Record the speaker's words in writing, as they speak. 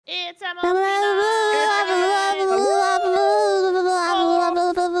It's MLC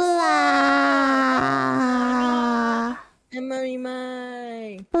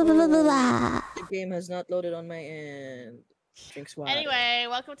night! The game has not loaded on my end. Drinks water. Anyway,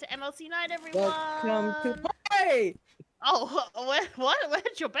 welcome to MLC night, everyone! Welcome to party! Oh, what?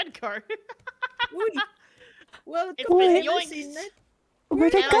 Where'd your bed go? Welcome It's to been MLC yoinked. night.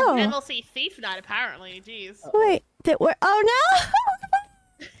 Where'd it go? MLC thief night, apparently. Jeez. Wait, oh no!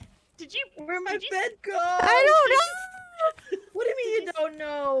 Did you? Where'd my bed go? I don't know! What do you mean you don't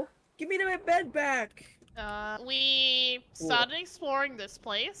know? Give me my bed back. We started exploring this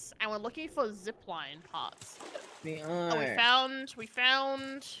place, and we're looking for zipline parts. We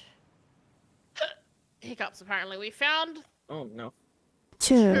found hiccups. Apparently, we found Oh no.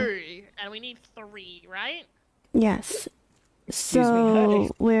 two, and we need 3, right? Yes. Excuse me, So hi.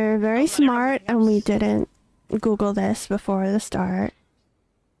 we're very Oh, smart, whatever, and we hiccups. didn't Google this before the start.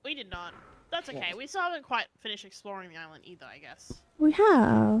 We did not. That's okay. We still haven't quite finished exploring the island either, I guess. We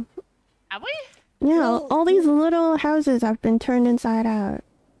have. Have we? Yeah, Well, all these little houses have been turned inside out.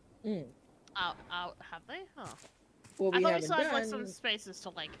 Have they? Oh. What I we thought we haven't still had like some done. spaces to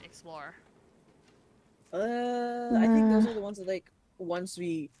like explore. I think those are the ones that once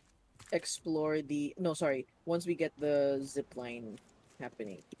we explore the once we get the zip line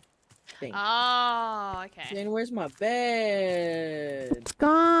happening thing. Oh, okay. Then where's my bed? It's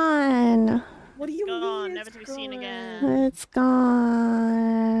gone. What do you Gone, mean? never it's to be seen gone? again. It's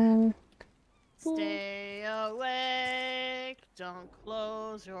gone. Stay awake. Don't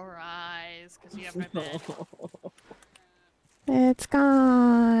close your eyes, because you have no bed. It's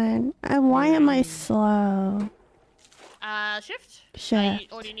gone. Why am I slow? Shift? Shift.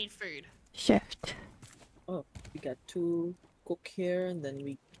 Or do you need food? Shift. Oh, we got 2 cook here, and then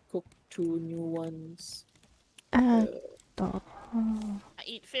we cook 2 new ones. Oh. I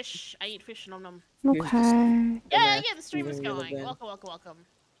eat fish, nom nom. Okay. Yeah, the stream is Even the going. bed. Welcome.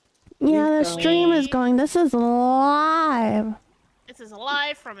 Yeah, the stream is We- going. This is live. This is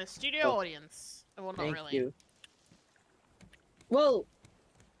live from a studio audience. Well, not Thank really. you. Well,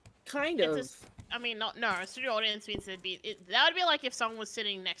 kind of. A studio audience means that would be like if someone was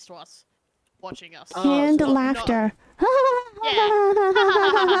sitting next to us, watching us. Canned so- laughter.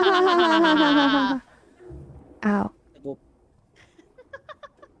 Ow.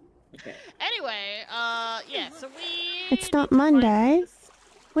 Okay. Anyway, yeah, so we... It's not need to find Monday. this-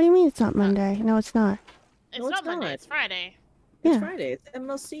 What do you mean it's not Monday? No, it's not. It's No, it's not Monday, not. it's Friday. It's Yeah. Friday. It's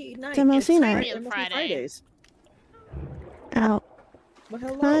MLC night. It's MLC night. Korean Friday. Fridays. Ow. Well,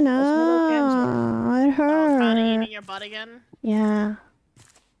 hello. I Hello, know. It Oh, kind of hurt. eating your butt again. Yeah.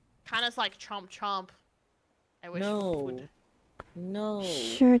 Kind of like chomp chomp. I wish No. would. No.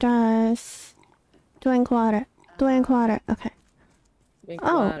 Sure does. Drink water. Drink water. Okay. Drink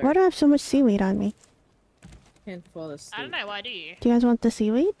Oh, water. why do I have so much seaweed on me? Can't fall asleep. I don't know, why do you? Do you guys want the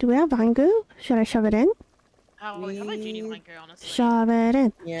seaweed? Do we have vine goo? Should I shove it in? Oh, we probably do need one, girl, honestly. Shove it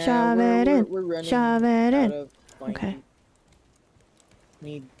in. Yeah, Shove it in. we're running Shove it in. out of vine Okay. goo.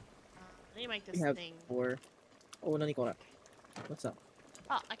 Need Let me make we this have thing. 4. Oh, nani ko na. What's up?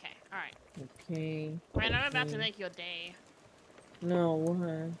 Oh, okay, alright. Okay. Ren, I'm about to okay. make your day. No,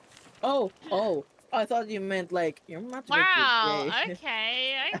 what? Oh, I thought you meant like you're about to Wow, make your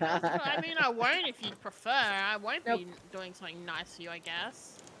day. okay. I mean, I won't if you prefer. I won't Nope. be doing something nice for you, I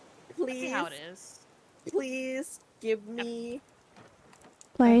guess. Let's see Please, how it is. please give me.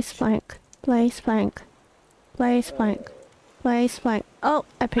 Place blank. Place blank. Place blank. Place blank. Oh,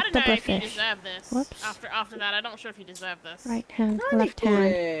 I I picked don't up know a if you fish. deserve this. Whoops. After that, I'm not sure if you deserve this. Right hand, Nani left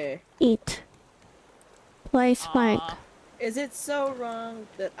hand. kore? Eat. Place blank. Aw. Is it so wrong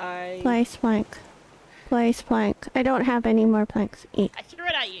that I? Place blank. Place blank. I don't have any more planks. Eat. I threw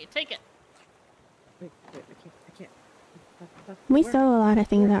it at you. Take it. Wait, I can't. We Where? sell a lot of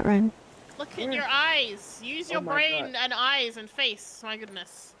things that run. Look Where? at your eyes. Use Oh your my brain God. and eyes and face. My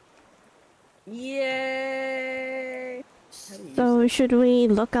goodness. Yay! How do you use So should we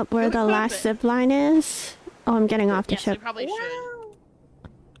look up where the Equip last it. zip line is? Oh, I'm getting off the Yes, we ship. probably should. Wow!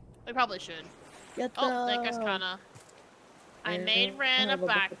 We probably should. Yatta! Oh, there goes Kana. I made Ren a have a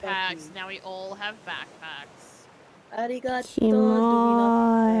backpack. backpack. Now we all have backpacks. Arigato.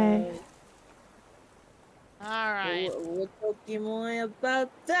 Kimoy. Alright. What's so kimoy about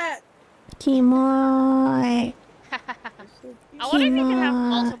that? Kimoy. I wonder if you could have Kimoy.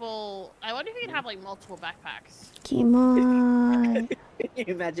 multiple. I wonder if you could have like multiple backpacks. Kimoy. Can you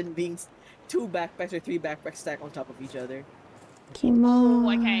imagine being 2 backpacks or 3 backpacks stacked on top of each other? Kimoy.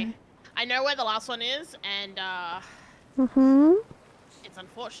 Oh, okay. I know where the last one is, and Mm-hmm. it's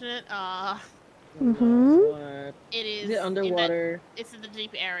unfortunate. Mm-hmm. What? It Is is it underwater? It's in the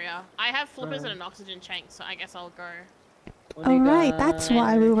deep area. I have flippers and an oxygen tank, so I guess I'll go. Alright, that's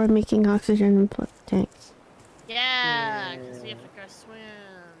why we were making oxygen tanks. Yeah, because we have to go swim.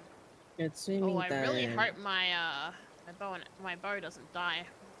 It's swimming Oh, I time. really hope my bow doesn't die.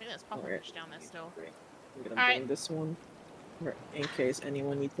 I think there's pufferfish down there still. Great. I'm gonna Alright. bring this one in case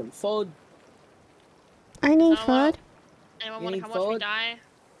anyone needs some food. I need food. Anyone You want to need come watch me food? die?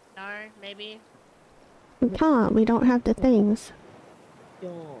 No, maybe. We can't. We don't have the things.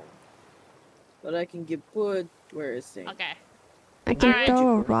 Yo. But I can give food. Where is it? Okay. I can Alright. throw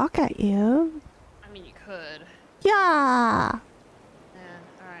a rock at you. I mean, you could. Yeah! Yeah.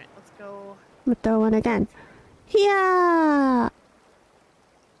 Alright, let's go. I'm gonna throw one again. Yeah!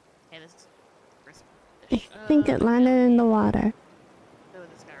 Okay, this is I think it landed in the water. Go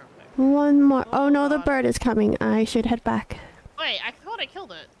with this guy real quick. One more. Oh Oh no, the God. bird is coming. I should head back. Wait, I thought I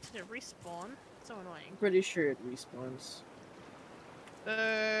killed it. Did it respawn? So annoying. I'm pretty sure it respawns.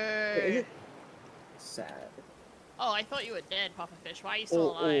 Wait, is it sad? Oh, I thought you were dead, pufferfish. Why are you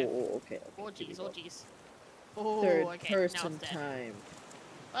still Oh, alive? okay. Oh here we jeez, go. oh jeez. Oh, Third okay, now it's person dead. time.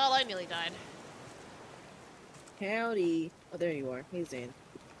 Well, I nearly died. Howdy. Oh, there you are. Hey, Zane.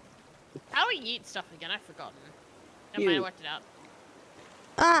 How do we eat stuff again? I've forgotten. Never mind, I You. worked it out.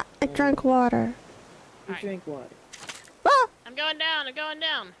 Ah! I drank water. You Alright. drink water. Ah! I'm going down, I'm going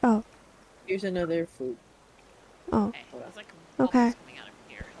down. Oh. Here's another food. Oh. Okay, there's like Okay. bubbles coming out of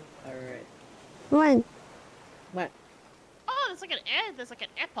here. Alright. When? What? Oh, there's like an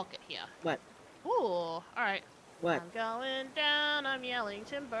air pocket here. What? Ooh, alright. What? I'm going down, I'm yelling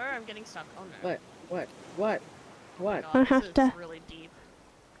timber, I'm getting stuck. Oh no. What? What? What? What? God, I have this is to- really deep.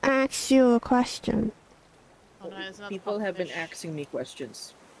 Ask you a question. Oh no, there's another People have been pufferfish. asking me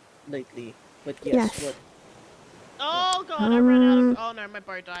questions lately. But yes, Yes. what? Oh god, I ran out of. Oh no, my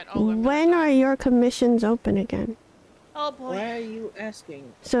bow died. Oh, I'm gonna When die. are your commissions open again? Oh boy. Why are you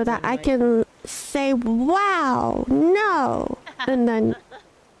asking? So that I'm I like- can say, wow, no, and then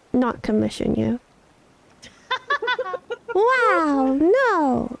not commission you. Wow,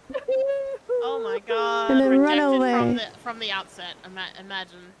 no. Oh my god. And then run Rejected away. From the outset.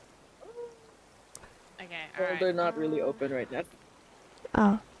 Imagine. Okay, Well, alright. they're not really open right now. Oh.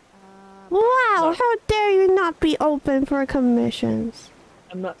 Uh, Wow, No. how dare you not be open for commissions?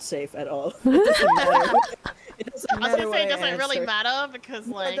 I'm not safe at all. It doesn't matter. It doesn't I was matter gonna what say I it doesn't really answer. matter because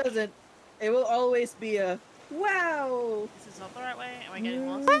No, like it doesn't. It will always be a wow. this is not the right way. Am I getting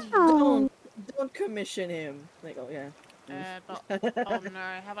lost? Wow. Don't commission him. Like, oh yeah. Oh no,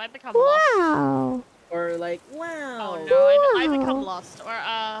 have I become lost? Wow. Or like, wow. Oh no, I Wow. become lost. Or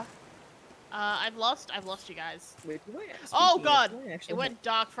I've lost you guys. Wait, Oh speaking of, god, do I actually it went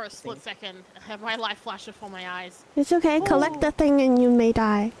dark for a split second. My life flashed before my eyes. It's okay, collect Oh. the thing and you may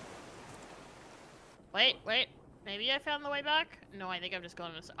die. Wait, maybe I found the way back? No, I think I've just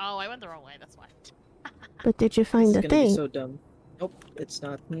gone. Oh, I went the wrong way. That's why. But did you This find is the gonna be thing? so dumb. Nope, it's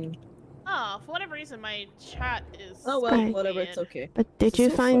not. Oh, for whatever reason, my chat is. Oh well, Right. whatever. weird. It's okay. But did This you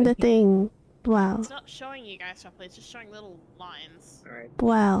is so find the funny. thing? Well, It's not showing you guys properly. It's just showing little lines. All right.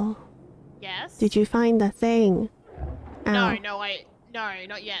 well. Yes. Did you find the thing? No, Ow. no,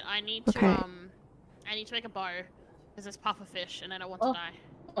 not yet. I need to Okay. I need to make a bow because there's pufferfish and I don't want to Oh.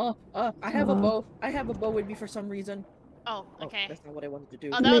 die. I have a bow. I have a bow with me for some reason. Oh, Oh, okay. that's not what I wanted to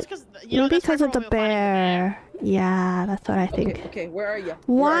do. Oh, that was because Maybe because of the bear. Yeah, that's what I think. Okay, where are you?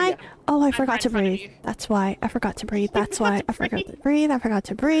 Why? Oh, I I'm forgot right to in front of breathe. you. That's why. I forgot to breathe. That's forgot why. to I forgot breathe. to breathe. I forgot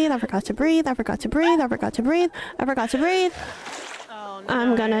to breathe. I forgot to breathe. I forgot to breathe. I forgot to breathe. I forgot to breathe. Oh no.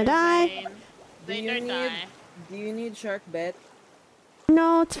 I'm gonna die. Zane. Do Zane, you don't need? die. Do you need shark bait?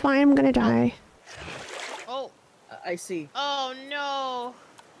 No, it's fine. I'm gonna die. Oh, I see. oh no.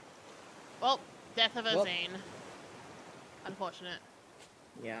 Well, death of a Well. Zane. Unfortunate.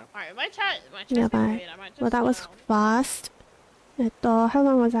 Yeah. Alright, my chat's Yeah, been bye. weird. I might just, Well, that was fast. How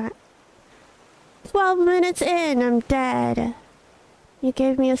long was that? 12 minutes in. I'm dead. You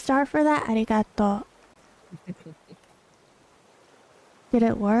gave me a star for that? Arigato. Did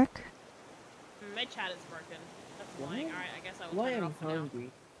it work? My chat is broken. That's Why? annoying. Alright, I guess I will Why turn it am off for now.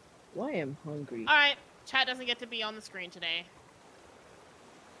 hungry? Why am hungry? Alright, chat doesn't get to be on the screen today.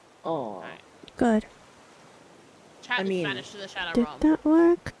 Oh. Alright. Good. Chat I is mean, vanished to the shadow Did realm. that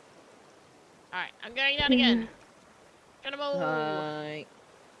work? Alright, I'm going down again. Gonna move. Hi.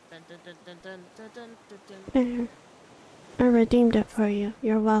 Dun, dun, dun, dun, dun, dun, dun, dun, dun. There. I redeemed it for you.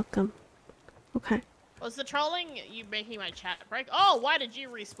 You're welcome. Okay. Was the trolling you making my chat break? Oh, why did you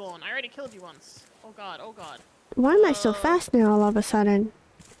respawn? I already killed you once. Oh god, oh god. Why am I so fast now all of a sudden?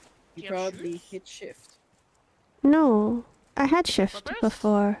 You Do you have probably shoes? hit shift. No. I had shift Flippers?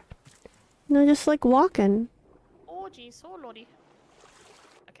 before. No, just like walking. Oh jeez, oh lordy.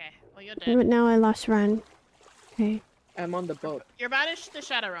 Okay, well you're But dead. now I lost run. Okay. I'm on the boat. You're banished to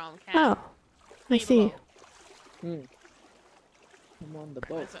Shadow Realm, Cam. Oh, I Be see. below. Hmm. I'm on the boat.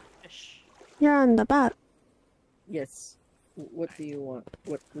 Where's that fish? You're on the boat. Yes. What do you want?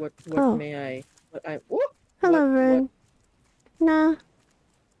 What Oh. may I? What I? Oh! Hello, What- Rune. Nah,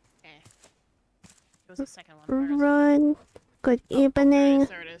 Okay. It was the second one. Where is it? Rune. Good There it evening. is,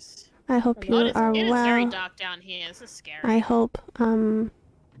 there it is. I hope Oh, you Oh, it is, are it is very well. dark down here. This is scary. I hope,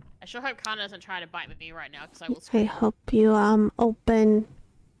 I sure hope Kana doesn't try to bite me right now, because I will I scream. hope you, open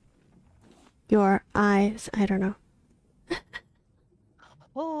your eyes. I don't know.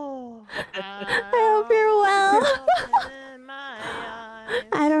 Oh, I hope you're well. open my eyes.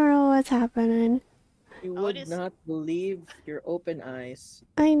 I don't know what's happening. You Oh, it would is- not believe your open eyes.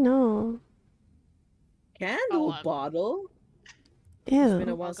 I know. Candle Oh, bottle. It's been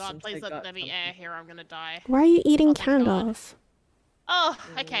a Ew. while Oh god, since please I got let me something. air here, I'm gonna die. Why are you eating Oh, thank God. candles? Oh,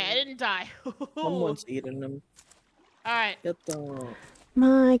 okay, I didn't die. Someone's eating them. Alright, Get them.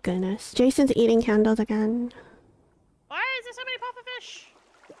 My goodness. Jason's eating candles again. why is there so many pufferfish?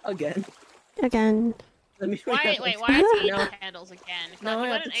 Again. Again. Let me Why, realize. wait, why is he eating Now- candles again? now God, I he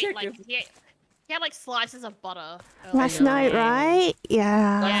have went and to ate, check like, if- he had like slices of butter. Last know. night, right?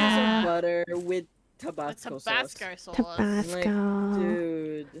 Yeah. Slices Yeah. of butter with With Tabasco, Tabasco sauce. Tabasco.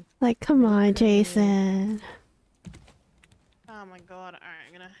 Dude. Like, come on, Okay. Jason. Oh my god, alright,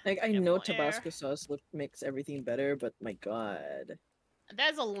 I'm gonna... Like I Get know more air. Tabasco sauce makes everything better, but my god.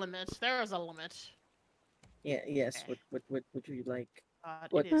 There's a limit. There is a limit. Yeah. Yes. Okay. What would you like? God,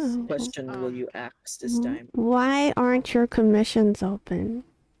 What it is. Oh. question will you ask this time? Why aren't your commissions open?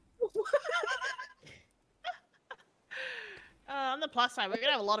 On the plus side, we're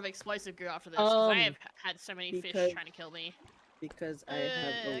gonna have a lot of explosive goo after this, because I have had so many because- fish trying to kill me. Because I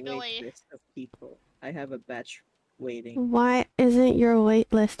have a go wait away. list of people. I have a batch waiting. Why isn't your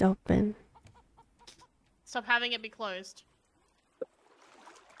wait list open? Stop having it be closed.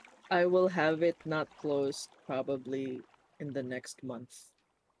 I will have it not closed probably in the next month.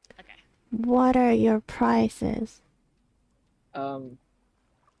 Okay. What are your prices? Sanity.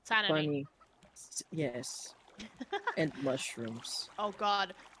 Funny. Yes. And mushrooms. Oh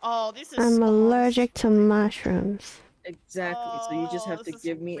god. Oh, this is I'm oh, allergic to mushrooms. Exactly. So you just Oh, have to this is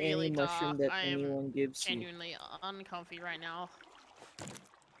give me really any mushroom dark. that I am anyone gives you. genuinely uncomfy right now. Oh,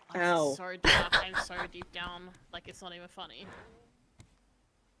 this Ow. is so dark. I'm so deep down. Like, it's not even funny.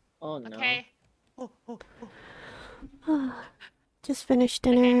 Oh no. Okay. Oh. Just finished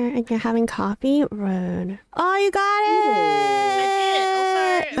dinner and you're having coffee? Rude. Oh, you got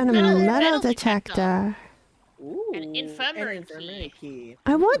I it! did. Also, And a metal- metal metal detector. detector. Ooh, An infirmary key.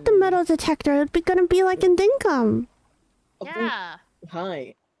 I want the Ooh. metal detector. It's gonna be like in Dinkum. Oh, Yeah.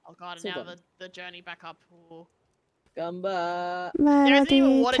 Hi. Oh god, and Hold now on. the journey back up. Ooh. Gamba. There Metal isn't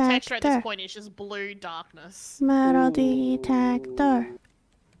even water texture at this detector. point, it's just blue darkness. Metal Ooh. detector.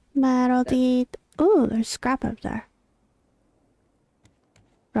 Metal det. Ooh, there's scrap up there.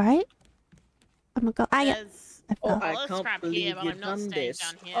 Right? I'm gonna go. Ah, yeah. There's I Oh, fell. I let's can't scrap here, believe but you've I'm not done staying this.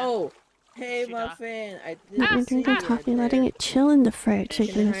 down here. Oh, hey, Too dark. muffin. I I'm didn't see drinking you coffee, right letting there. it chill in the fridge so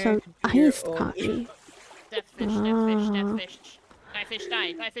you Can can I have some have your iced own- coffee. Death fish, death fish, Ah. death fish. Die fish,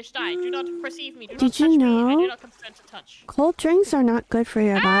 die, die fish, die. Do not perceive me, do not Did touch you me, I know? do not consent to touch. Cold drinks are not good for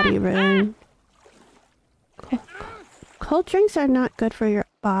your body, Rune. Cold drinks are not good for your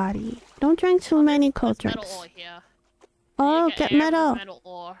body. Don't drink too many cold There's drinks. metal ore here. Oh, I need to get air, there's metal. metal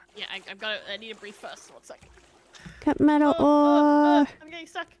ore. Yeah, I've got to, I need to breathe first. 1 second. Get metal ore. I'm getting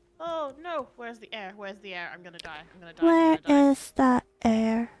stuck. Oh no, where's the air? Where's the air? I'm gonna die. I'm gonna die. Where I'm gonna die. is the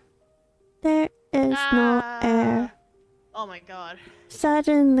air? There is no air. Oh my god.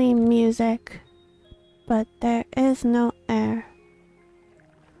 Suddenly music, but there is no air.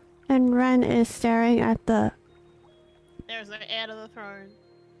 And Ren is staring at the There's no air to the throne.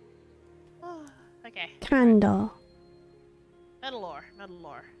 Okay. candle. Metal ore. Metal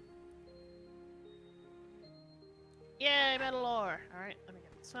ore. Yay, metal ore. Alright, let me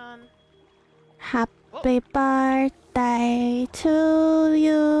get this one. Happy birthday to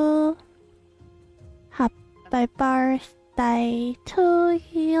you. Happy birthday to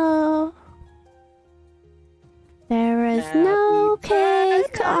you. There is no Happy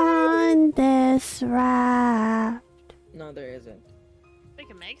cake birthday. on this raft. No, there isn't. We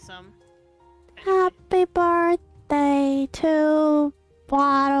can make some. Happy birthday to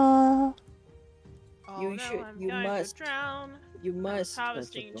Bottle. Oh You no, should- I'm you going must. to drown. You must.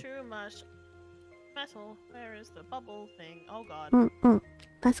 Harvesting Mexico. too much metal. Where is the bubble thing? Oh god.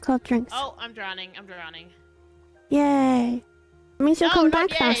 That's called drinks. Oh, I'm drowning. I'm drowning. Yay. It means you'll No, come not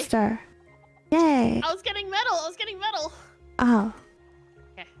back yay. faster. Yay. I was getting metal. I was getting metal. Oh.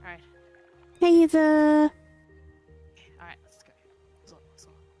 Okay. All right. Hey, the... Okay, all right. Let's go. Let's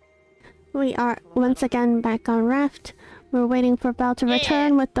go. We are once again back on RAFT. We're waiting for Belle to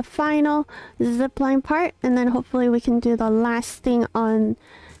return with the final zipline part, and then hopefully we can do the last thing on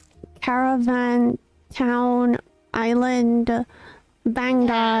Caravan Town Island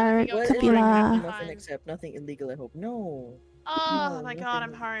Bangar Yeah, What is Kapila. nothing except nothing illegal, I hope. No. Oh No, my god,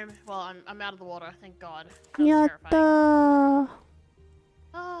 I'm nothing. home. Well, I'm out of the water. Thank God. That was terrifying. Yatta.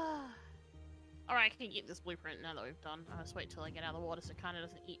 Ah. Alright, I can eat this blueprint now that we've done. I'll just wait till I get out of the water so it kinda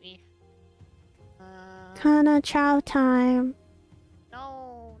doesn't eat me. Kinda chow time.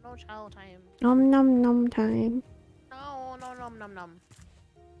 No, no chow time. Nom nom nom time. No, no, nom nom nom.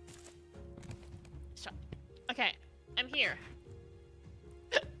 Shut. Okay, I'm here.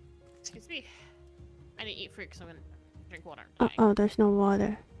 Excuse me. I didn't eat fruit because I'm gonna drink water. Oh, there's no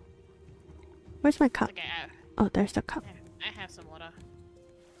water. Where's my cup? Okay, Oh, there's the cup. I have some water.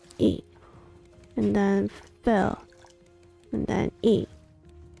 Eat. And then fill. And then eat.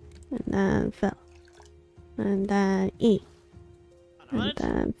 And then fill. And then eat. And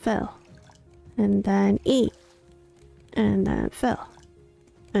then fill. And then eat. And then fill.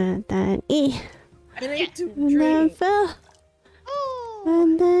 And then eat. I need to And then drink. fill. Oh.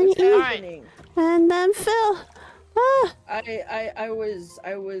 And then What's eat. happening? And then fill. Ah! I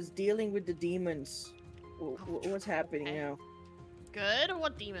was dealing with the demons. What's happening Okay. now? Good?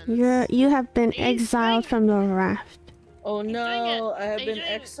 What demons? You have been Are you exiled doing- from the raft. Oh doing no, it? I have Are you been doing-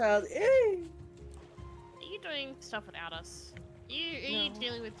 exiled. Are you doing stuff without us? Are you No.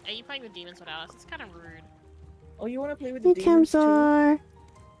 dealing with? Are you playing with demons without us? It's kind of rude. Oh, you want to play with the Hey, demons too? Kamzor.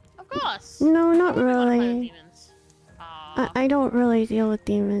 Of course. No, not Why would we wanna play with really. demons? Aw. I don't really deal with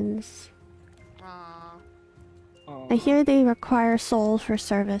demons. Aw. Oh. I hear they require souls for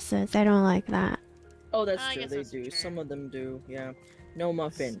services. I don't like that. Oh, that's I true. guess They that's do. true. Some of them do. Yeah. No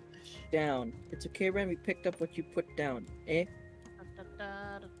muffin. Down. It's okay, Ren. We picked up what you put down. Eh?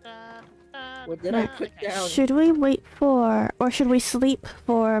 What did I put Okay. down? Should we wait for, or should we sleep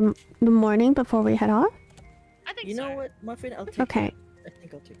for the morning before we head off? I think You so. know what, Muffin? I'll take Okay. that. I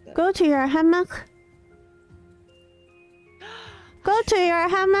think I'll take that. Go to your hammock. Go to your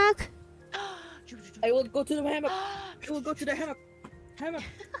hammock. I will go to the hammock. I will go to the hammock. Hammock.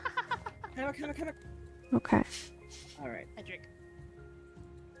 Hammock, hammock, hammock. Okay. Alright. I drink.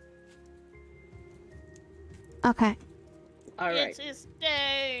 Okay. Alright. It is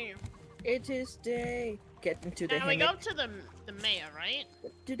day. It is day. Get into the Now we go hammock. up to the mayor, right?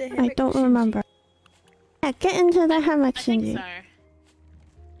 To the I hammock. don't Shinji. remember. Yeah, get into the hammock, I think Shinji. so.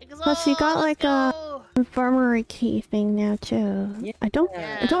 Because, Plus, you got, let's like, a- go. Infirmary key thing now too. Yeah. I don't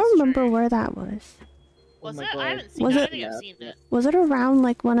Yeah, I don't that's remember true. where that was. Oh Was my it? God. I haven't seen Was it. I it- don't think I've Yeah, seen yeah. it. Was it around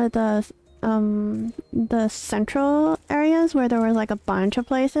like one of the central areas where there were like a bunch of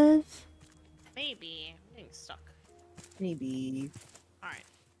places? Maybe. I'm getting stuck. Maybe. Alright.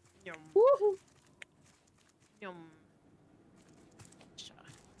 Yum. Woohoo. Yum. Sha.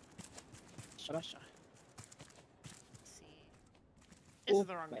 Sha, sha. Let's see. This Oh, is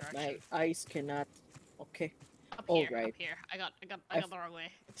the wrong my direction. eyes cannot. Okay. Up Oh, here. right. Up here. I got I the wrong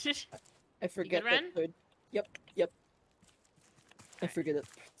way. I forget Ren? that third. Yep. I forget that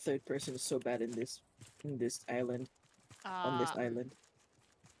third person is so bad in this island. On this island.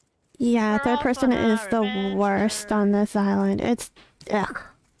 Yeah, We're third off person on is our the worst adventure. on this island. It's ugh,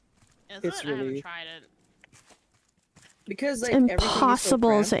 Is It's it? I haven't really- tried it. Because it's like everything is so impossible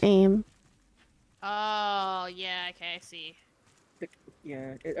cramped. to aim. Oh, yeah, okay, I see.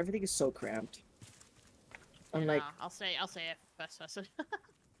 Yeah, everything is so cramped. I'm Yeah, like, no, I'll say it first person.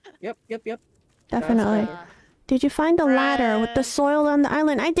 yep. Definitely. better. Did you find the ladder with the Red. soil on the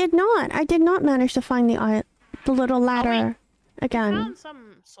island? I did not. I did not manage to find the little ladder again. Found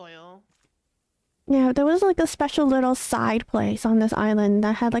some soil. Yeah, there was like a special little side place on this island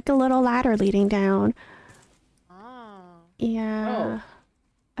that had like a little ladder leading down. Oh. Yeah.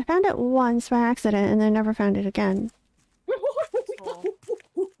 I found it once by accident and then never found it again. Cool.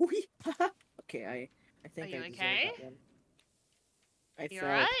 Okay, I think Are you I deserve okay? that one. I You fell.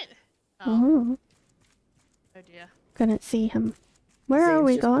 alright? Oh. Oh, Oh dear. couldn't see him. Where are Zane's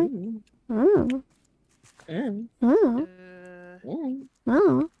we just, going? Oh, mm, oh, mm.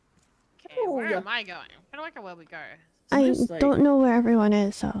 oh. Okay, Oh, where yeah. am I going? I don't know where we go. I Just like- don't know where everyone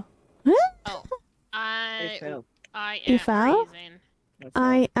is, so. Oh. I I fell. I You am fell? freezing. I fell.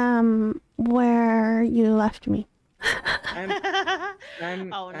 I am where you left me. I'm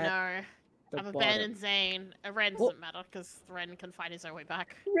oh at no. the I'm bottom. abandoned Zane. Ren Oh. doesn't matter because Ren can find his own way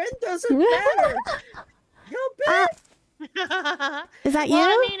back. Ren doesn't matter. You're bad. Is that well, you?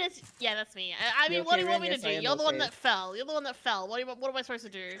 I mean, yeah, that's me. I You mean, what do okay, you want Ren? me to Yes, do? I am You're the one okay. that fell. You're the one that fell. What am I supposed to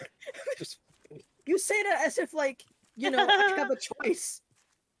do? You say that as if like, I have a choice.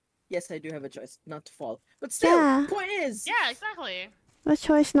 Yes, I do have a choice not to fall. But still, Yeah. point is. Yeah, exactly. A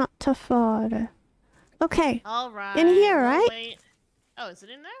choice not to fall. Okay. All right. here, we'll right? Wait. Oh, is it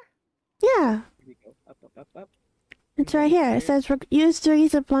in there? Yeah. Here we go. Up, up, up, up. It's right here. It says use 3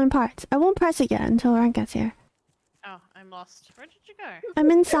 zipline parts. I won't press it yet until Ryan gets here. Oh, I'm lost. Where did you go?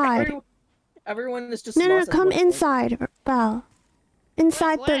 I'm inside. Everyone is just No, lost at come one point. inside, Belle.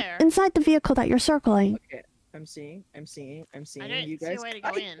 Where? Inside the vehicle that you're circling. Okay, I'm seeing. I don't You see guys. a way to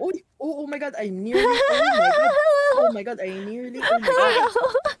go in. Oh my god! I nearly. Oh my god! I nearly. Oh my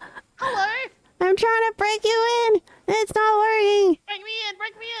god! Hello. I'm trying to break you in. It's not working. Break me in.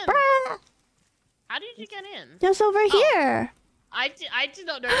 Break me in. Brah! How did you get in? Just over here. I did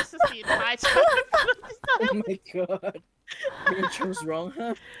not notice this the entire time. Oh my god! You chose wrong,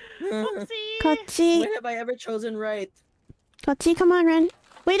 huh? Oopsie. Kochi. When have I ever chosen right? Kochi, come on, Ren.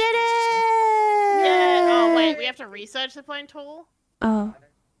 We did it! Yeah. Oh wait, we have to research the plane tool. Oh,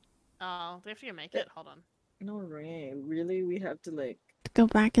 Oh, do we have to go make it? Hold on. No, Ray. Really? We have to like go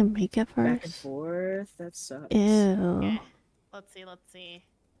back and make it back and first. forth? That sucks. Ew. Okay. Let's see. Let's see.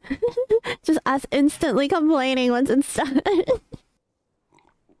 Just us instantly complaining once it's done.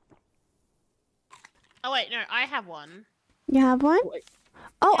 Oh wait, no, I have one. You have one? Wait.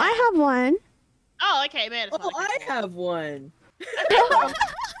 Oh, Yeah. I have one. Oh, okay, man. It's Oh, not I okay, cool. have one.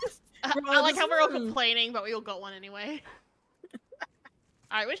 I like how we're all complaining, but we all got one anyway.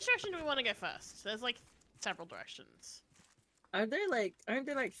 Alright, which direction do we want to go first? There's like several directions. Aren't there like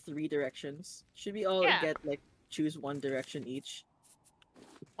 3 directions? Should we all Yeah. get like choose one direction each?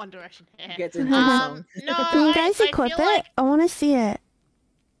 One direction. Get into the song. No, Can you guys I equip feel it? like, I want to see it.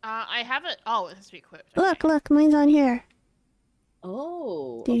 I have it. Oh, it has to be equipped. Look, okay. look, mine's on here.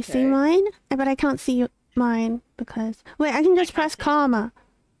 Oh. Do you see okay. mine? I bet I can't see mine because... Wait, I can just can't press see it. comma.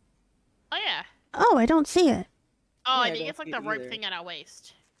 Oh yeah. Oh, I don't see it. Oh, Yeah, I I think don't it's like see the it rope either. thing at our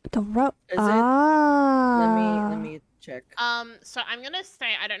waist. The rope. Is it? Ah. Let me check. So I'm gonna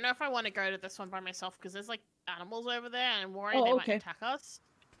say I don't know if I want to go to this one by myself because there's like animals over there and I'm worried Oh, they okay. might attack us.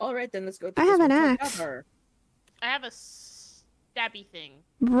 All right, then let's go. To I this have one an together. axe. I have a stabby thing.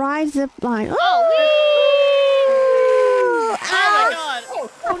 Ride zip line. Oh, Oh, whee! Oh my god!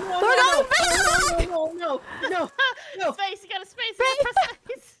 Oh no! We're going No! Space! You got a space! You got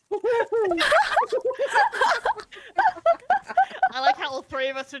space! I like how all 3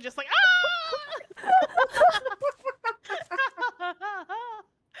 of us were just like, ah!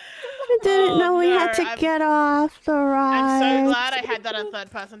 I didn't know we had no, to get off the ride. I'm so glad I had that in 3rd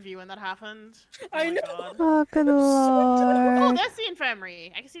person view when that happened. Oh I my know. God. Oh, good Oh, lord. there's the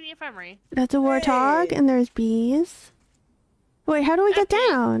infirmary. I can see the infirmary. That's a warthog, Hey. and there's bees. Wait, how do we get Okay.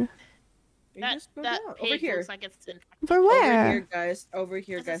 down? You That just go that down. pig Over here. looks like it's infected. For Over where? here, guys. Over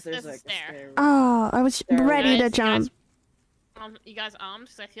here, There's guys. a- There's there's a like stair. stair. Oh, I was There. ready to Guys, jump. You guys armed?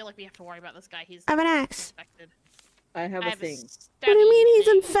 Because I feel like we have to worry about this guy. He's I have an axe. infected. I have I a have thing. What do you mean he's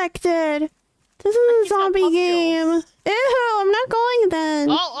infected? This is a He's got zombie game. pustules. Ew, I'm not going then.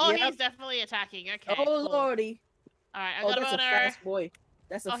 Oh, Yep. he's definitely attacking. Okay. Oh cool. lordy! Alright, I Oh, got a that's a boner. fast boy.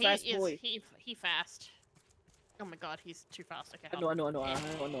 That's a Oh, fast he is. boy. He fast. Oh my god, he's too fast. Okay. I know.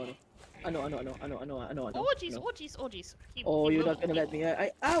 Orgies. Oh, you're not gonna let me.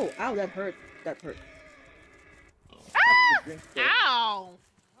 Ow, that hurt. Ah! Drink it. Ow!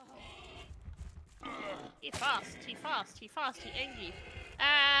 He fast, he angry.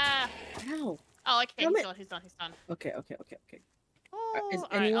 Ah! Ow. Oh, okay, Damn he's it. done. Okay. Oh, Is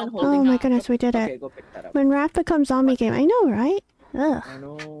alright, anyone I'll- holding Oh my up? goodness, we did Okay, it. go pick that up. When RAFT becomes zombie game, I know, right? Ugh. I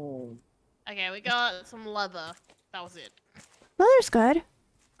know. Okay, we got some leather. That was it. Leather's good.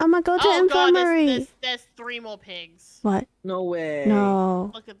 I'm gonna go to Oh god, infirmary. there's 3 more pigs. What? No way.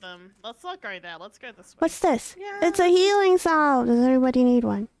 No. Look at them. Let's not go there. Let's go this way. What's this? Yeah. It's a healing salve. Does anybody need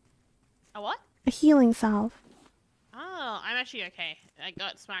one? A what? A healing salve. Oh, I'm actually okay. I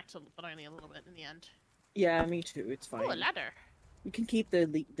got smacked, but only a little bit in the end. Yeah, me too. It's fine. Oh, a ladder. You can keep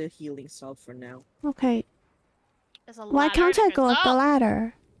the healing salve for now Okay. There's a Why ladder can't I that go goes- up the Oh!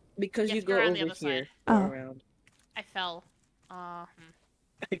 ladder? because You you have to go go around over the other here. side. Go Oh. around. I fell.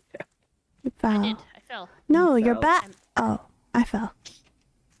 You I fell. did. I fell. No, You you're fell. back. Oh, I fell.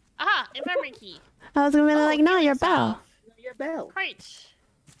 Aha! Infirmary key. I was gonna be Oh, like, no, healing you're Belle. salve. Your bell. Great.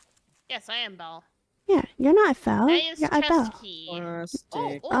 Yes, I am Belle. Yeah, you're not Belle. Mayor's You're a chest Belle. key.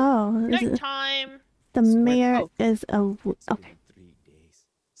 Plastic. Oh, is Note it- time. the Sweat. mayor Oh. is a. It's been Okay. 3 days,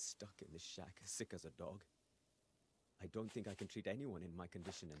 stuck in this shack, sick as a dog. I don't think I can treat anyone in my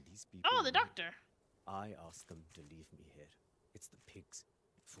condition, and these people. Oh, the know. doctor. I asked them to leave me here. It's the pigs.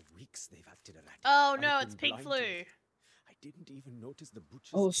 For weeks they've acted erratic. Oh I've no, been it's pig blind to flu. it. I didn't even notice the butchers.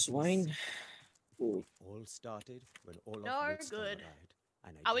 Oh, getting swine. sick. Ooh. It all started when Olaf No Woodstock good. arrived,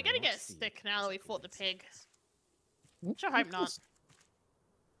 and I Are we do gonna not get see sick it now as that a we fought the pig? coincidence. Sure hope not.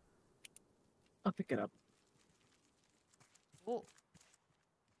 I'll pick it up. Ooh.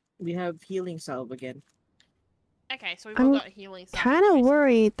 We have healing salve again. Okay, so we've all I'm got healing salve. Kind of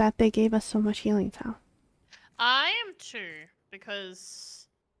worried that they gave us so much healing salve. I am too, because...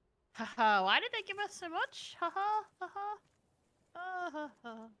 Haha, why did they give us so much? Haha, haha. Haha.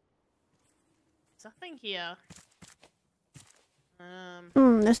 There's nothing here.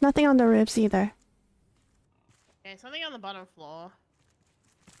 There's nothing on the ribs either. Okay, something on the bottom floor.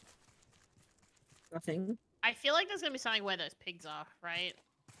 Nothing. I feel like there's gonna be something where those pigs are, right?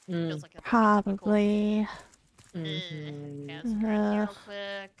 Mm. Feels like a typical- Probably. Mhm. Okay, let's go around here real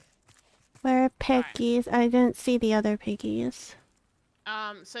quick. Where are piggies? I didn't see the other piggies.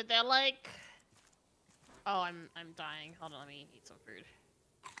 So they're like... Oh, I'm dying. Hold on, let me eat some food.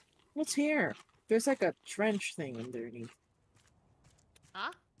 What's here? There's like a trench thing underneath.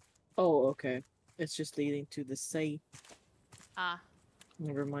 Huh? Oh, okay. It's just leading to the sea. Ah.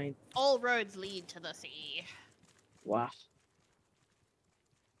 Never mind. All roads lead to the sea. Wow.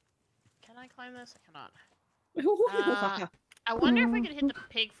 Can I climb this? I cannot. I wonder if I could hit the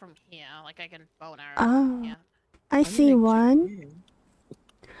pig from here. Like I can bow and arrow from here. I see one.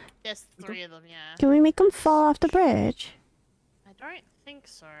 There's 3 of them, yeah. Can we make them fall off the bridge? I don't think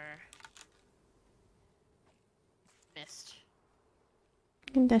so. Missed.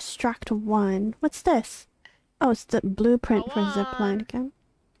 I can distract one. What's this? Oh, it's the blueprint Go for on. zipline again.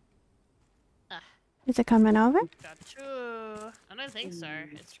 Ah. Is it coming over? Got 2. I don't think so.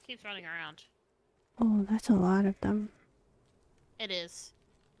 It keeps running around. Oh, that's a lot of them. It is.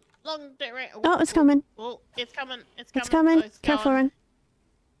 Long day right. Oh, it's coming. Oh, it's coming. It's coming. It's coming. Oh, it's Careful, going. Run.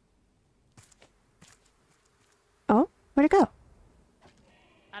 Oh, where'd it go?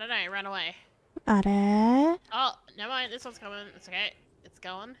 I don't know. It ran away. Are Oh, never mind. This one's coming. It's okay. It's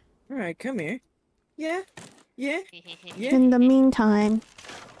going. Alright, come here. Yeah. Yeah. Yeah. In the meantime.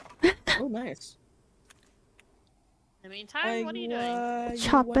 Oh, nice. In the meantime, what are you doing?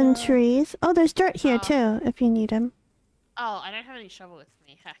 Chopping trees. Oh, there's dirt here too, if you need them. Oh, I don't have any shovel with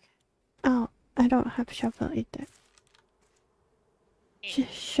me. Heck. Oh, I don't have a shovel either. Eh.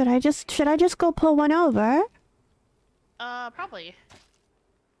 Should I just go pull one over? Probably.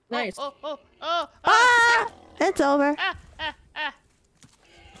 Nice. Oh! Ah! It's over.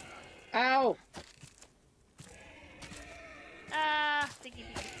 Ow! Piggy.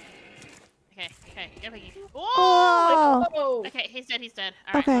 Okay, go piggy. Oh! Oh! Okay, he's dead.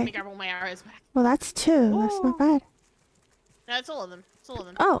 Alright, Okay. let me grab all my arrows back. Well, that's 2. That's not bad. No, it's all of them.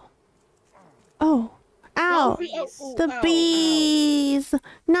 Oh. Oh. Ow! Bees. The ow, bees!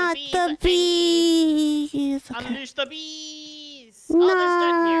 Not bees the are bees! Okay. Unleash the bees! Oh, there's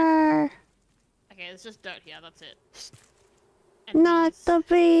dirt here. No! Okay, there's just dirt here, that's it. And Not bees. the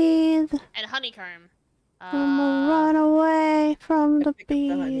bees! And honeycomb. I'm gonna run away from the Pick up the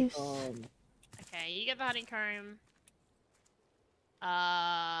bees. honeycomb. Okay, you get the honeycomb.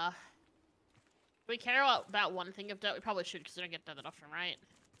 Do we care about one thing of dirt? We probably should, because we don't get dirt that often, right?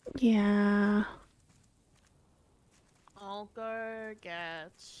 Yeah. I'll go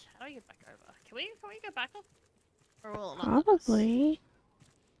get... How do I get back over? Can we go back up? Or will it not let us? Probably.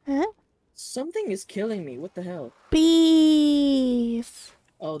 Eh? Something is killing me. What the hell? Bees!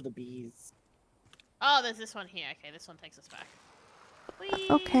 Oh, the bees. Oh, there's this one here. Okay, this one takes us back. Whee!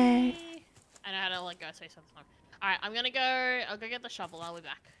 Okay. I know how to, like, go say something. Alright, I'll go get the shovel. I'll be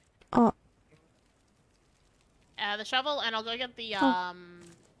back. Oh. The shovel, and I'll go get the,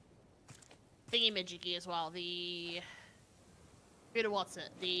 thingy-majiggy as well. The... what's it?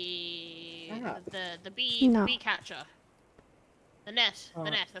 The... Ah. The bee... No. bee catcher. The net. The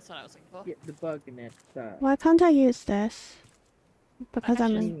net, that's what I was looking for. Yeah, the bug net. Why can't I use this? Because Okay,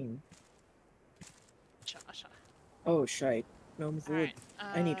 I'm just- in... Sure. Oh, shite. No food.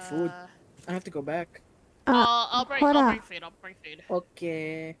 Alright, I need food. I have to go back. I'll bring what up? food. I'll bring food.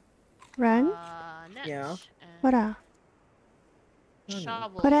 Okay. Run? Net. Yeah. and What up? Honey.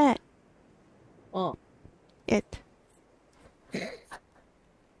 Shovel. What it? Oh, It.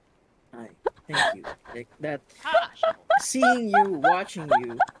 hi. Thank you. Like that. Ah, shovel. Seeing you, watching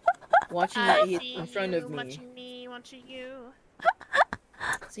you I eat see in front of you, me. watching you.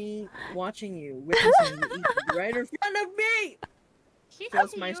 See, watching you, witnessing you eat right in front of me.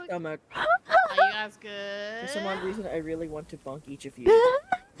 Fills my stomach. Are you guys good? For some odd reason, I really want to bonk each of you,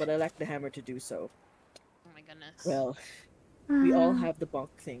 but I lack the hammer to do so. Oh my goodness. Well, we all have the bonk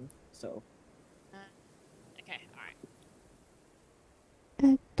thing, so.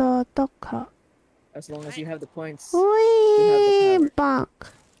 doko. As long as you have the points. Wee the bonk.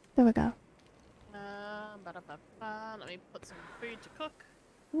 There we go. Ba-da-ba-ba. Let me put some food to cook.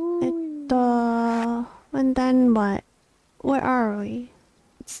 And then what? Where are we?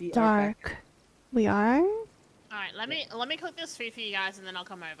 It's We are dark. back. We are? Alright, let me cook this food for you guys and then I'll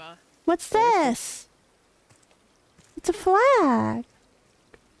come over. What's this? It's a flag.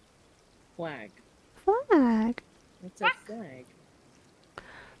 Flag. Flag. It's a flag.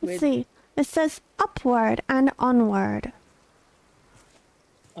 Let's see. It says upward and onward.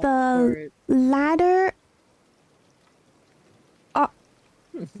 Upward. The ladder.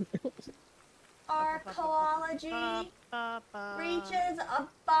 Archaeology Ba-ba. reaches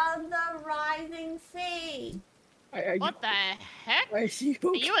above the rising sea, Are you, What the heck? Are you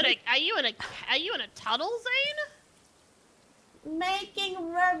okay? Are you in a tunnel, Zane? making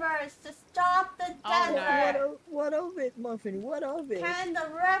rivers to stop the Oh, no. desert. What of it, Muffin? What of it? Can the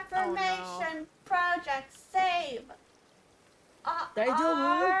Reformation Project save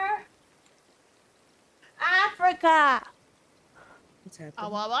our Africa? What's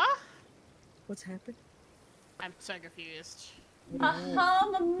happening? What? What's happened? I'm so confused. A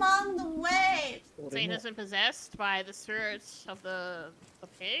home among the waves. Zane has been possessed by the spirits of the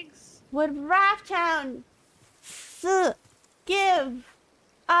pigs. Would Rafttown give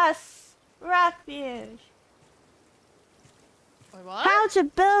us refuge? Wait, what? How to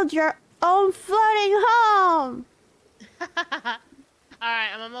build your own floating home. Alright,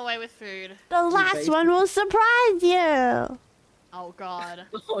 I'm on my way with food. The last one will surprise you. Oh god.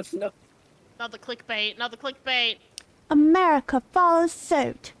 Oh no. Not the clickbait, not the clickbait. America follows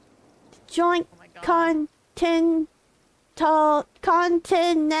suit. Joint Oh my god. continental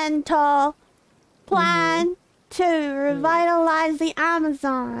plan to revitalize the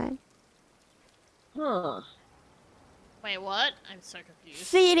Amazon. Huh. Wait, what? I'm so confused.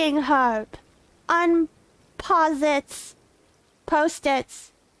 Seeding hope. Unposits.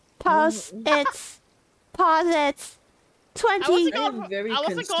 Post-its. Post-its. Posits. I 20. wasn't I going am for, very I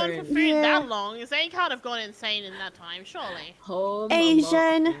wasn't going for concerned. food Yeah. that long. Zane can't have gone insane in that time, surely. Home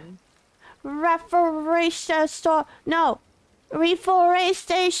Asian. alone. Reforestation store. No.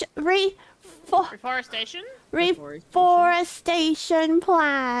 Reforestation. Reforestation? Reforestation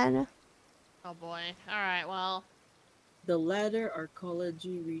plan. Oh boy. Alright, well. The ladder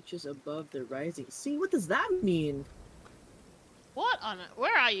archaeology reaches above the rising sea. What does that mean? What on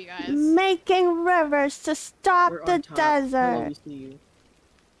where are you guys? Making rivers to stop We're the on top. Hello, desert. we see you.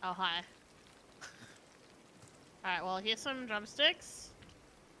 Oh hi. Alright, well here's some drumsticks.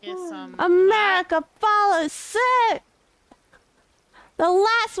 Here's some America follows suit. The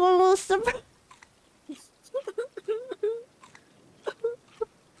last one will surprise.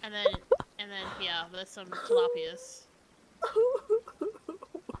 and then here, there's some tilapias.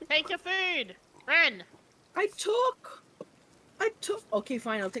 Take your food! Ren! I took. Okay,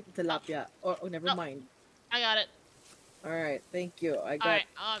 fine. I'll take the tilapia. Oh, never No. mind. I got it. All right, thank you. I got. Alright,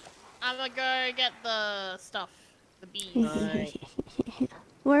 I'm gonna go get the stuff. The bees. Alright.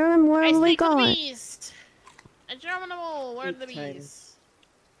 Where I are we speak with the going? bees! A Germinable! Where are the Good time. bees?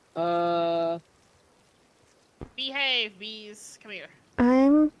 Behave, bees. Come here.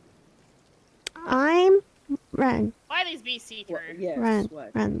 I'm Ren. Why are these bees see-through? Yes. Ren.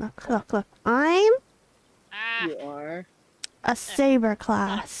 What? Ren. Look. I'm Ah! You are. a saber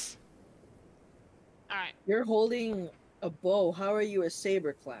class. Alright. You're holding a bow. How are you a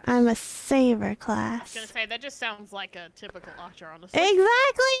saber class? I'm a saber I was class. gonna say, that just sounds like a typical archer, honestly.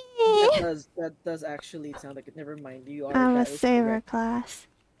 Exactly. That does actually sound like it. Never mind. You are. I'm a that is saber correct. class.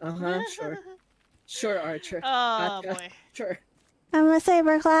 Sure. Sure, Archer. Oh Gotcha. boy. Sure. I'm a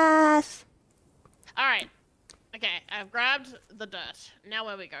saber class. Alright. Okay, I've grabbed the dirt. Now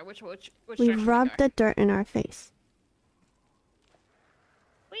where we go? Which We direction rubbed we go? the dirt in our face.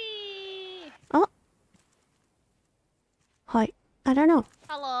 Whee! Hi. I don't know.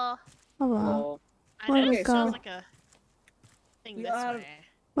 Hello. Hello. Oh, I Where know we it sounds go? like a thing We this are- way.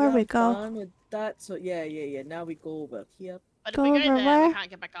 Where we I'm go? done with that. So yeah. Now we go over here. But Go if we go over there, where? we can't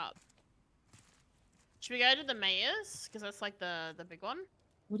get back up. Should we go to the mayor's? Because that's like the big one.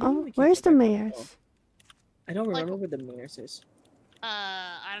 What do you mean Oh, we can't where's get the back up? mayor's? I don't Like- remember where the mayor's is.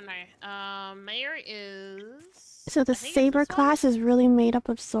 I don't know. Mayor is... So the I think it's saber this one? class is really made up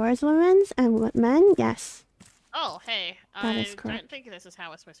of swordswomen and men? Yes. Oh, hey. That I is don't correct. think this is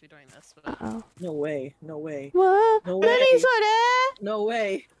how we're supposed to be doing this, but... Uh-oh. No way. No way. What? No What way. is it? No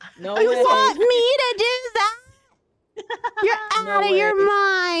way. No You way. want me to do that? You're No out of your way.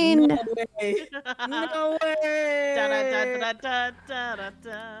 mind. No way. No way.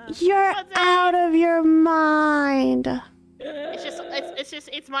 Da-da-da-da-da-da-da-da. You're What's that? out of your mind.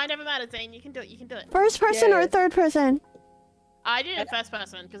 It's mine. Never matter, Zane. You can do it. You can do it. First person or Yes. third person? I did it in first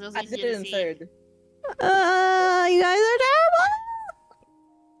person because it was I did easier it to in see. third. You guys are terrible!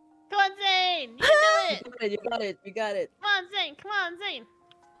 Come on, Zane. You can do it. You got it. You got it. Come on, Zane. Come on, Zane.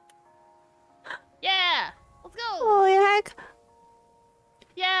 Yeah. Let's go. Holy heck.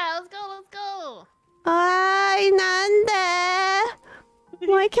 Yeah. Let's go. Let's go. Ay, nande.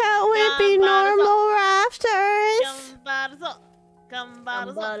 Why can't we be Gambarazo. normal rafters? Gambarazo.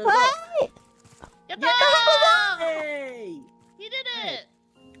 Gambarazo. Gambarazo. What? Yatta! Hey! You did Hey. it.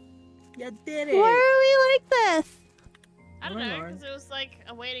 You did it. Why are we like this? I don't know, Where are- because it was like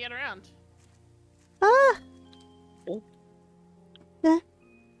a way to get around. Ah. Oh. Yeah.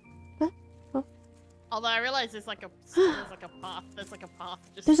 Although I realize there's like a path. There's like a path.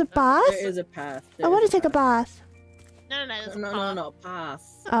 Just There's a bath? There is a path. I want to take a bath. No, there's a No, path. no, path.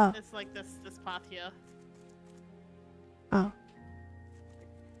 Oh. It's like this path here. Oh.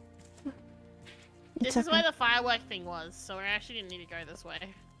 This It's is where okay. the firework thing was, so we actually didn't need to go this way.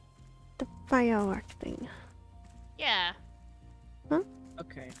 The firework thing. Yeah.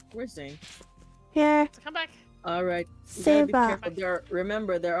 Okay, where's Zane? Here. So come back. All right. You gotta Save be up. careful.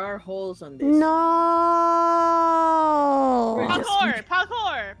 Remember, there are holes on this. No. We're just-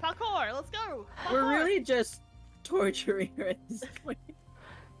 Parkour. Let's go. We're Parkour. really just torturing her at this point.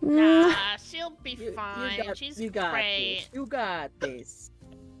 Mm. Nah, she'll be fine. She's you got great. this. You got this.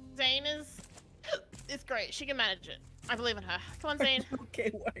 Zane is great. She can manage it. I believe in her. Come on, Zane. Okay,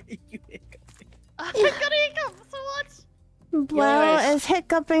 why are you hiccuping? I got a hiccup. So what? Well, Anyways. is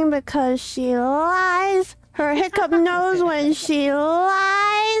hiccuping because she lies. Her hiccup knows when she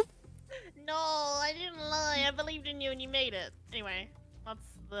lies. No, I didn't lie. I believed in you and you made it. Anyway, that's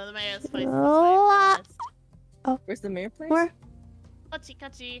the mayor's place. Oh. Where's the mayor place? Where?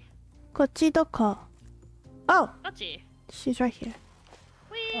 Kachi. こっちどこ? Oh, Kachi. she's right here.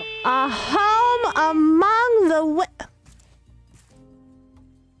 Whee! A home among the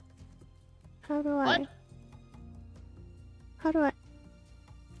How do I? What? How do I?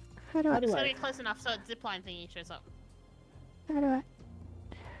 How do I? How do Just I? gotta get close enough so a zipline thingy shows up. How do I?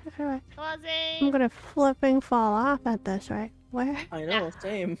 How do I? Come on, I'm Zane. gonna flipping fall off at this, right? Where? I know,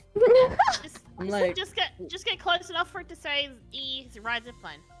 same. Just, I'm like- just get close enough for it to say E ride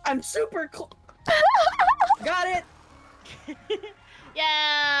zipline. I'm super close. Got it.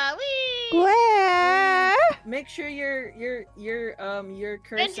 Yeah, wee! Where? Make sure your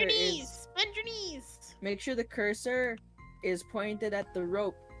cursor Bend your is. knees. Bend your knees. Make sure the cursor is pointed at the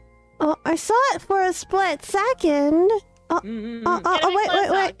rope. Oh, I saw it for a split second. Mm-hmm. Oh, Get a bit wait.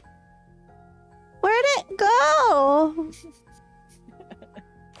 closer. Where'd it go?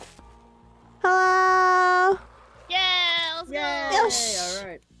 Hello? Yeah, let's Yay! go. Yosh. All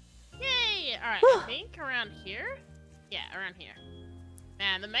right. Yay! Alright, I think around here? Yeah, around here.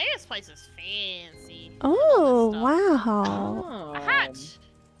 Man, the mayor's place is fancy. Oh, Stuff. wow. Oh. A hatch!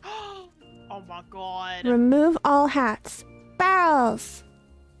 Oh my god. Remove all hats. Barrels.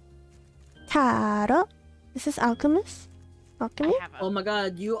 Taro. Is this alchemist? Alchemy? I have a... Oh my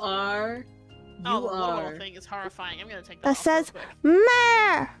God! You are. Oh, You the water are. thing is horrifying. I'm gonna take that That off real says quick.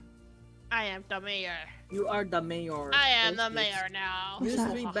 Mayor. I am the mayor. You are the mayor. I am the Yes, mayor now. Use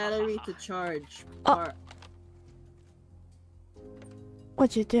that? 3 battery to charge. Oh. Or-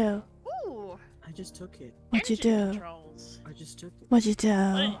 What'd you do? Ooh. I just took it. What'd you engine do? Controls. I just took it. What'd you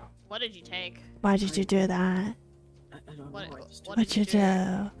do? What did you take? Why did you do that? I don't What- know. I just what took What'd you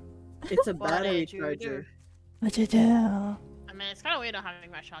do? It's a What battery did you charger. What'd you do? I mean, it's kind of weird not having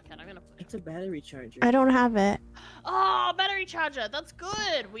my shotgun. I'm gonna put it. It's a battery charger. I don't have it. Oh, battery charger. That's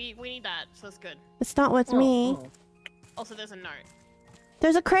good. We need that. So that's good. It's not with Oh, me. oh. Also, there's a note.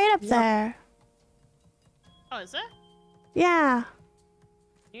 There's a crate up Yeah. there. Oh, is there? Yeah,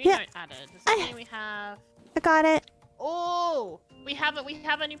 New Yeah. note added. Does that mean we have? I got it. Oh, we have it. We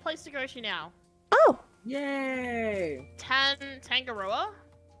have a new place to go to now. Oh, Yay! Tangaroa.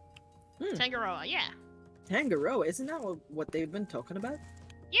 Hmm. Tangaroa. Yeah. Tangaroa, isn't that what they've been talking about?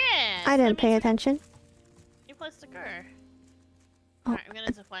 Yeah. I so didn't that pay means attention. New place to go. Oh, Alright, I'm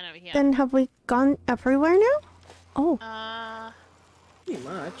gonna zipline over here. Then have we gone everywhere now? Oh, Pretty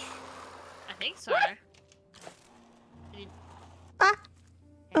much. I think so. Ah,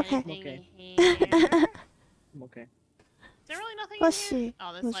 okay. Anything Okay. in here? Is I'm okay. there really nothing in Let's here? see.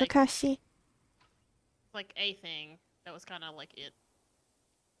 Oh, there's like Musukashi. a thing that was kind of like it.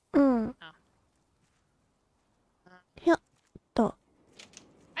 Mm.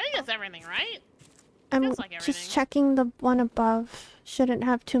 I think that's everything, right? I'm Feels like everything. just checking the one above. Shouldn't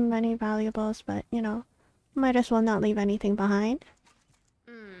have too many valuables, but you know, might as well not leave anything behind.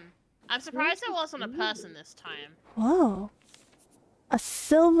 Hmm. I'm surprised there wasn't a person this time. Whoa. A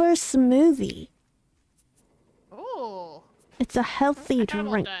silver smoothie. Ooh. It's a healthy I kinda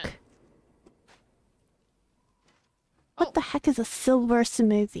want drink. that. What Oh. the heck is a silver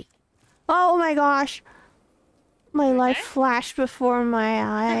smoothie? Oh my gosh. My You life okay? flashed before my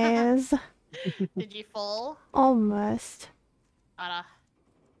eyes. Did you fall? Almost. Alright.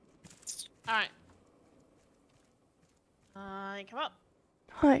 Come up.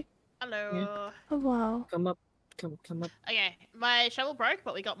 Hi. Hello. Wow. Come up. Come up. Okay, my shovel broke,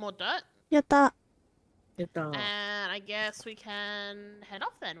 but we got more dirt. Yatta. Get down. And I guess we can head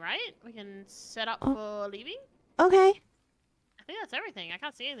off then, right? We can set up Oh. for leaving. Okay. I think that's everything. I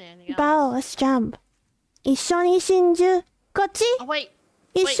can't see anything else. Bow, let's jump. 一緒に真珠。こっち Oh wait,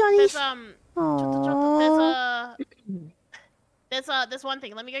 一 wait. 緒に There's し there's one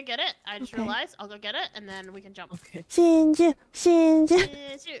thing. Let me go get it. I just Okay. realized. I'll go get it, and then we can jump. Okay. 真珠。真珠。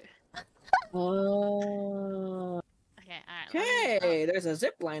 Yes, you. Oh. Okay, alright. let me- Okay, there's a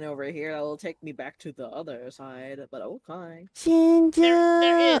zip line over here that will take me back to the other side, but okay. 真珠。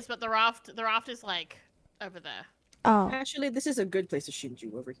 there is, but the raft is like over there. Oh. Actually, this is a good place to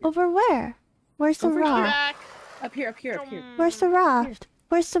Shinju over here. Over where? Where's the Over Go here. raft? back. Up here, up here, up here. Where's the raft?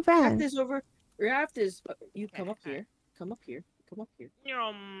 Where's the Raft van? is over. Raft is. You come up Okay. here. Come up here. Come up here.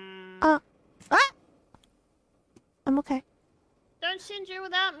 Uh. I'm okay. Don't send you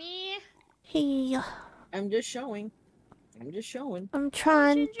without me. Hey. I'm just showing. I'm just showing. I'm Don't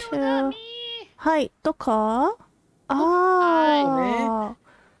trying send you without to... me. はい、どこ? Oh.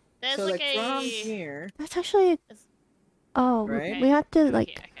 There's So like like a. from here, That's actually... It's- Oh, Right? we have to Okay, like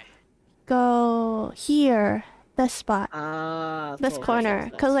okay. go here. This spot. This so corner.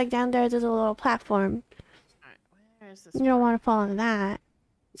 that's- Because like down there there's a little platform. Alright, where is this? You don't want to fall on that.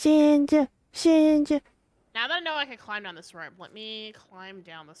 Shinju. Shinju. Now that I know I can climb down this rope, let me climb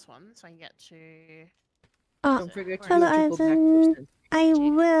down this one so I can get to. Don't forget to Hello, do a triple Aizen. back I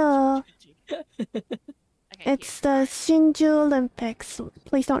will. Okay, It's the Shinju Olympics.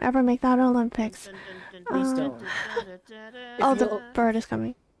 Please don't ever make that Olympics. Please don't. Oh, If the you- bird is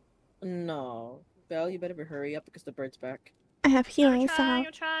coming. No. Belle, you better hurry up because the bird's back. I have healing I'm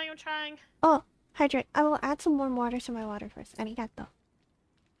salve. trying. Oh, hydrate. I will add some warm water to my water first. Arigato.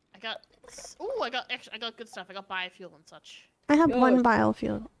 I got good stuff. I got biofuel and such. I have one Good.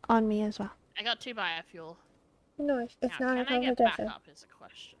 biofuel on me as well. I got 2 biofuel. No, it's Now, can I get back up is a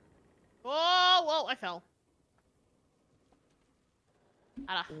question. Whoa, I fell.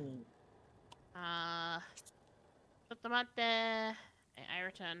 Ara. Mm. ちょっと待って. I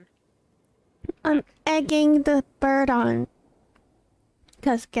return. I'm egging the bird on.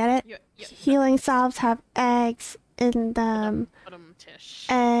 Because, get it? Healing salves have eggs in them. Tish.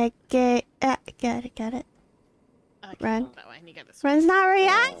 Get it. Okay, Ren. that way. I need to get this way. Ren's not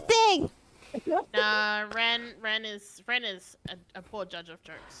reacting! Nah, Ren is a poor judge of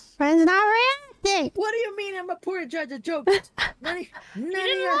jokes. Ren's not reacting! What do you mean I'm a poor judge of jokes? none of You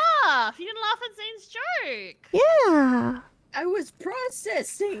didn't laugh! You didn't laugh at Zane's joke! Yeah! I was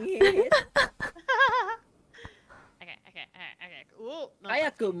processing it. Okay. Ooh, no.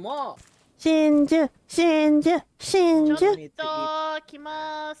 早くも. 真珠! ちょっ Shinju! と来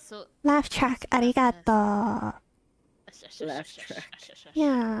ます。 Laugh track, arigato. Laugh track.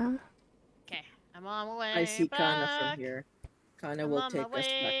 Yeah. Okay, I'm on my way I see Kana back. from here. Kana I'm will on take my us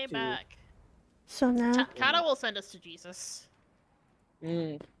way back So now, Kana will send us to Jesus. to.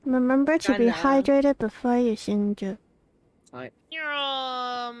 Mm. remember to be Kana. hydrated before you Shinju.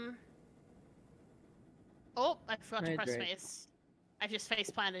 Oh, I forgot to press Hydrate. space. I just face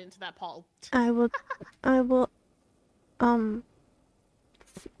planted into that pole. I will,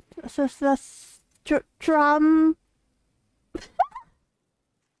 drum.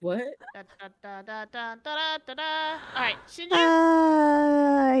 What? Alright, Shinju.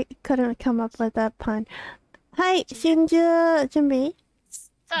 I couldn't come up with that pun. Hi, Shinju, 준비.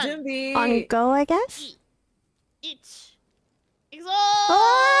 Son, Jimby! On go, I guess? eat. Exalt!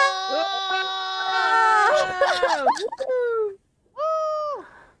 Oh! Oh!